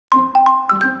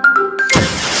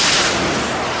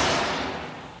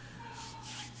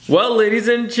Well, ladies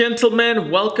and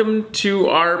gentlemen, welcome to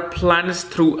our Planets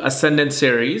Through Ascendant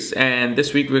series. And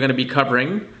this week we're going to be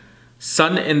covering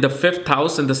Sun in the 5th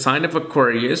house in the sign of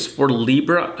Aquarius for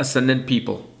Libra Ascendant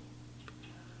people.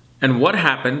 And what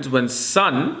happens when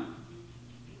Sun,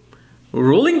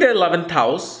 ruling the 11th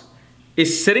house,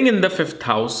 is sitting in the 5th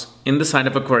house in the sign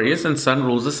of Aquarius, and Sun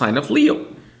rules the sign of Leo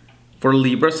for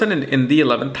Libra Ascendant in the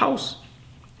 11th house.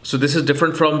 So this is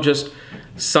different from just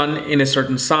Sun in a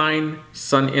certain sign,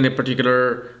 Sun in a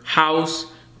particular house,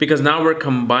 because now we're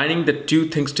combining the two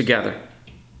things together.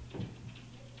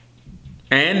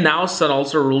 And now Sun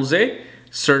also rules a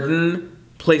certain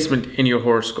placement in your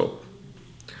horoscope.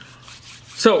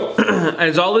 So,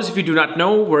 as always, if you do not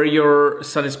know where your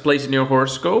Sun is placed in your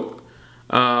horoscope,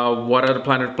 what are the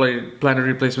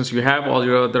planetary placements you have, all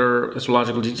your other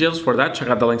astrological details, for that, check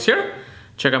out the links here.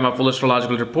 Check out my full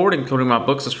astrological report, including my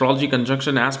books, Astrology,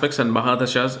 Conjunction, Aspects, and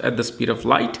Mahadashas at the Speed of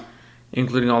Light,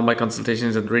 including all my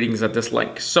consultations and readings at this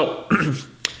link. So,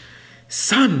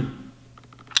 Sun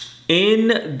in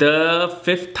the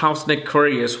 5th house in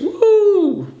Aquarius.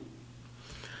 Woo!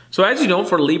 So, as you know,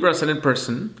 for Libra Ascendant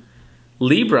person,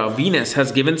 Libra, Venus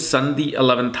has given Sun the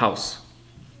 11th house.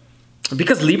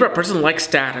 Because Libra person likes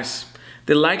status.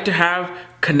 They like to have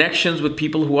connections with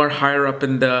people who are higher up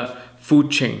in the food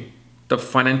chain, the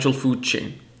financial food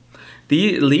chain.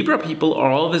 The Libra people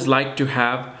are always like to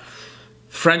have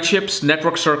friendships,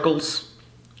 network circles,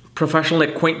 professional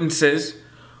acquaintances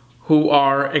who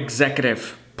are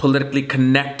executive, politically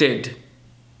connected,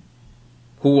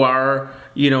 who are,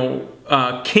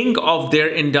 king of their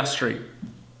industry.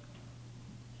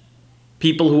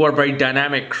 People who are very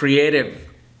dynamic, creative.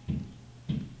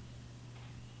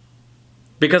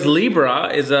 Because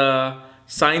Libra is a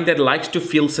sign that likes to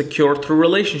feel secure through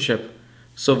relationship.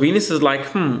 So Venus is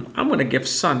like, I'm going to give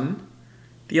Sun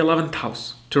the 11th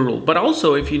house to rule. But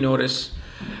also, if you notice,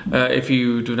 if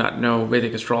you do not know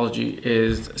Vedic astrology,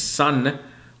 is Sun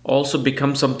also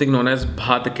becomes something known as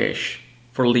Bhadakesh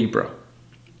for Libra.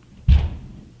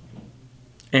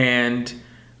 And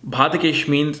Bhadakesh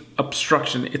means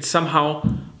obstruction. It somehow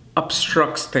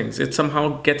obstructs things. It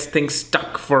somehow gets things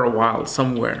stuck for a while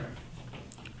somewhere.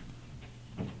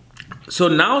 So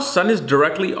now Sun is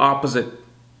directly opposite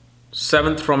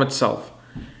 7th from itself.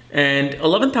 And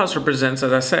 11th house represents,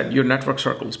 as I said, your network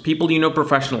circles, people you know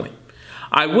professionally.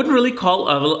 I wouldn't really call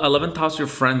 11th house your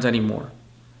friends anymore,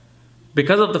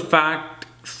 because of the fact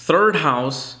 3rd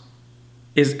house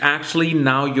is actually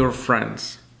now your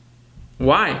friends.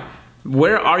 Why?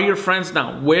 Where are your friends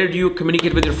now? Where do you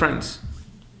communicate with your friends?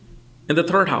 In the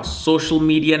 3rd house, social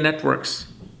media networks,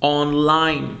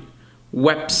 online,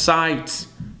 websites.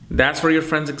 That's where your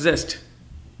friends exist.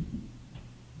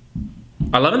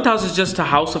 11th house is just a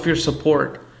house of your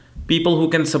support. People who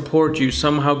can support you,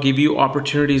 somehow give you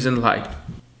opportunities in life.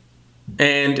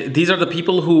 And these are the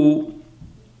people who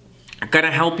kind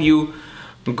of help you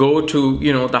go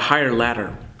to, the higher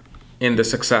ladder in the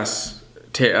success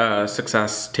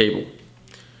table.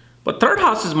 But 3rd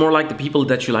house is more like the people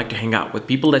that you like to hang out with,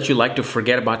 people that you like to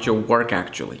forget about your work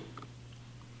actually.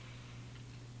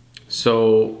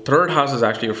 So 3rd house is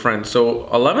actually your friend. So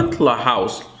 11th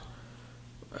house,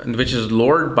 which is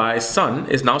lorded by Sun,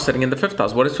 is now sitting in the 5th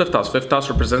house. What is 5th house? 5th house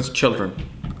represents children,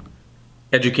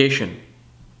 education,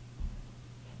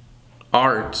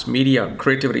 arts, media,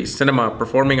 creativity, cinema,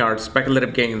 performing arts,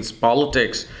 speculative gains,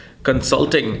 politics,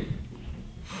 consulting,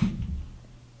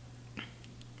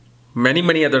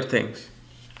 many other things.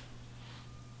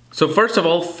 So first of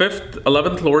all,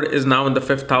 11th lord is now in the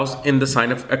 5th house in the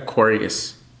sign of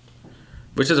Aquarius,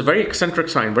 which is a very eccentric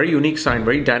sign, very unique sign,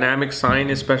 very dynamic sign,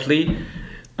 especially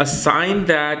a sign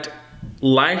that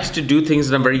likes to do things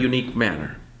in a very unique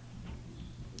manner.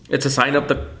 It's a sign of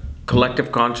the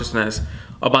collective consciousness,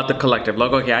 about the collective.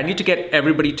 Like, okay, I need to get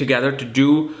everybody together to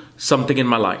do something in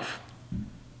my life.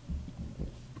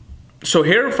 So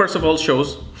here, first of all,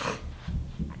 shows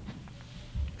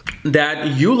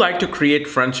that you like to create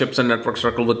friendships and network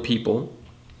circle with people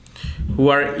who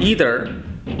are either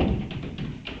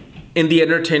in the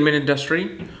entertainment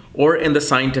industry or in the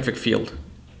scientific field.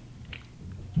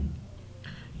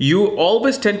 You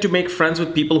always tend to make friends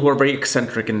with people who are very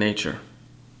eccentric in nature,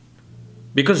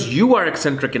 because you are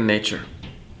eccentric in nature.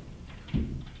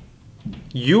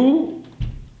 You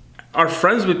are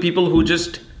friends with people who you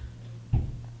just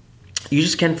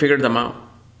can't figure them out.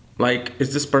 Like,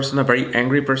 is this person a very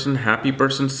angry person, happy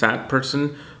person, sad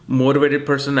person, motivated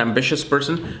person, ambitious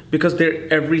person? Because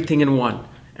they're everything in one.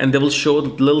 And they will show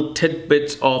little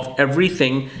tidbits of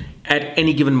everything at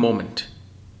any given moment.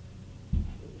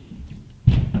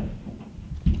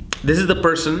 This is the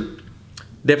person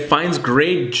that finds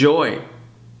great joy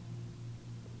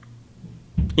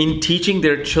in teaching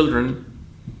their children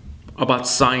about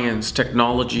science,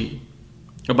 technology,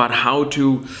 about how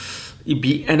to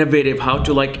be innovative, how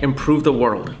to like improve the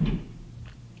world.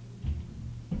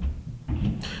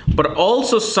 But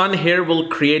also Sun here will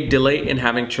create delay in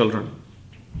having children.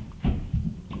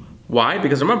 Why?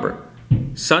 Because remember,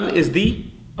 Sun is the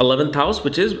 11th house,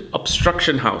 which is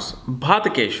obstruction house.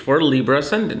 Bhatakesh for Libra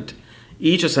ascendant.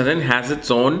 Each ascendant has its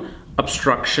own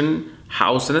obstruction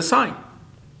house and a sign.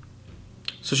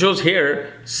 So shows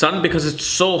here, Sun, because it's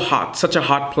so hot, such a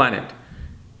hot planet,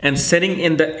 and sitting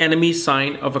in the enemy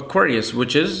sign of Aquarius,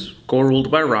 which is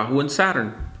co-ruled by Rahu and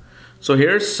Saturn. So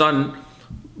here's Sun,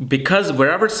 because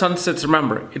wherever Sun sits,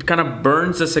 remember, it kind of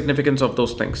burns the significance of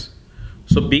those things.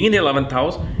 So being in the 11th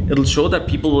house, it'll show that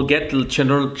people will get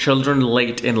children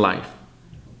late in life,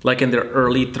 like in their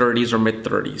early 30s or mid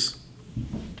 30s.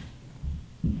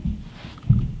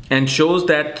 And shows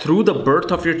that through the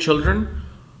birth of your children,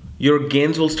 your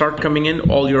gains will start coming in,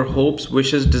 all your hopes,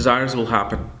 wishes, desires will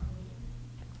happen.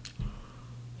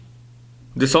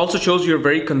 This also shows you're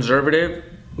very conservative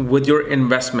with your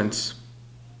investments,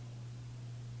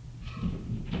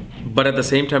 but at the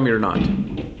same time you're not.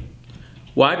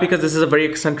 Why? Because this is a very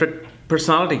eccentric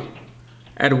personality.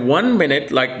 At 1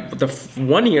 minute, like the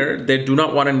 1 year, they do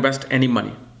not want to invest any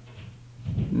money.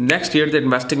 Next year, they're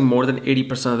investing more than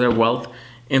 80% of their wealth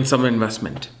in some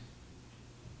investment.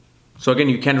 So again,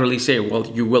 you can't really say, well,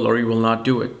 you will or you will not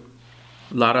do it.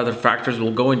 A lot of other factors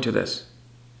will go into this.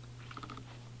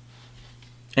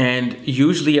 And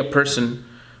usually a person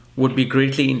would be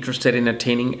greatly interested in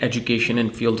attaining education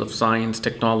in fields of science,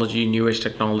 technology, new age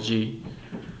technology,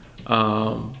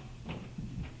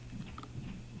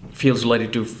 fields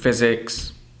related to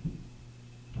physics,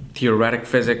 theoretic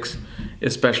physics,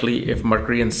 especially if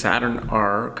Mercury and Saturn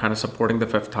are kind of supporting the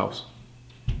 5th house.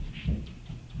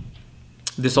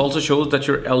 This also shows that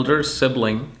your elder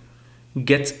sibling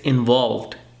gets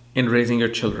involved in raising your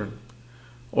children.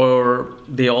 Or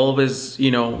they always,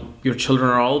 you know, your children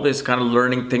are always kind of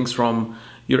learning things from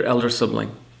your elder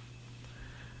sibling.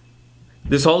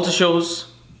 This also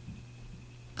shows,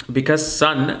 because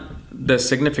Sun, the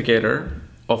significator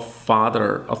of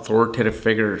father, authoritative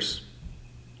figures,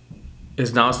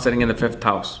 is now sitting in the 5th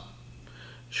house,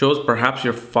 shows perhaps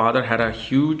your father had a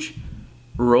huge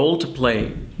role to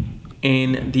play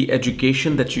in the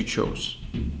education that you chose,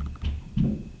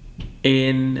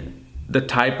 in the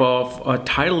type of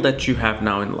title that you have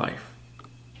now in life.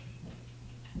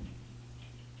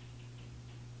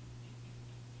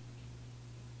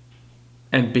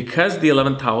 And because the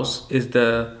 11th house is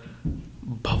the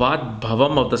Bhavad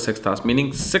Bhavam of the 6th house,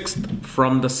 meaning 6th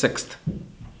from the 6th,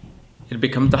 it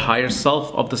becomes the higher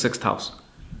self of the 6th house.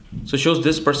 So it shows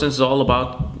this person is all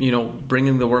about, you know,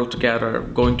 bringing the world together,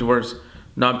 going towards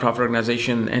non-profit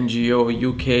organization, NGO,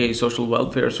 UK, social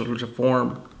welfare, social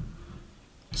reform.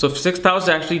 So 6th house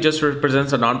actually just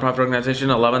represents a non-profit organization.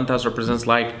 11th house represents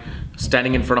like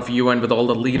standing in front of UN with all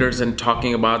the leaders and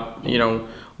talking about, you know,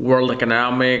 world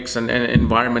economics and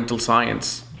environmental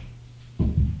science.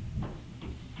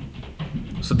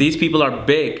 So these people are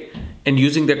big and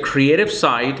using their creative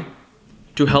side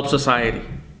to help society.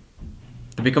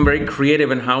 They become very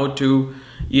creative in how to,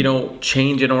 you know,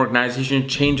 change an organization,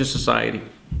 change a society.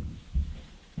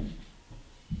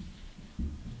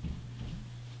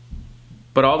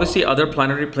 But obviously other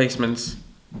planetary placements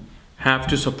have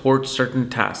to support certain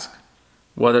tasks,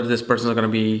 whether this person is going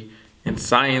to be in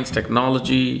science,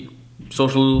 technology,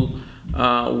 social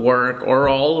work, or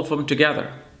all of them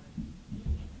together.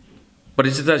 But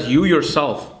it's just that you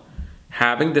yourself,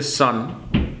 having the Sun,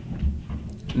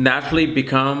 naturally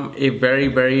become a very,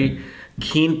 very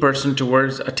keen person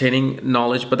towards attaining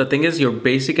knowledge. But the thing is, your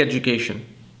basic education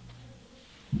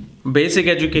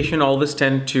always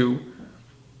tend to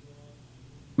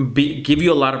give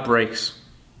you a lot of breaks,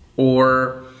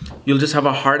 or you'll just have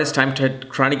a hardest time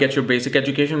trying to get your basic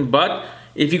education. But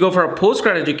if you go for a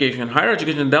postgrad education, higher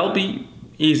education, that'll be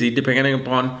easy depending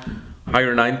upon how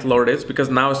your 9th lord is, because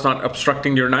now it's not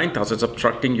obstructing your 9th house, it's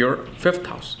obstructing your 5th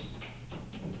house.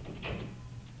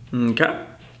 Okay,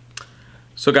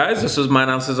 so guys, this is my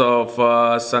analysis of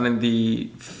Sun in the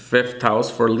 5th house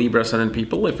for Libra Ascendant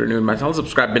people. If you're new to my channel,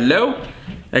 subscribe below.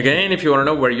 Again, if you want to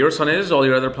know where your Sun is, all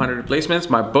your other planetary placements,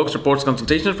 my books, reports,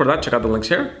 consultations, for that, check out the links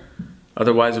here.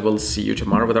 Otherwise, we'll see you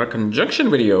tomorrow with our conjunction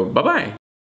video. Bye-bye.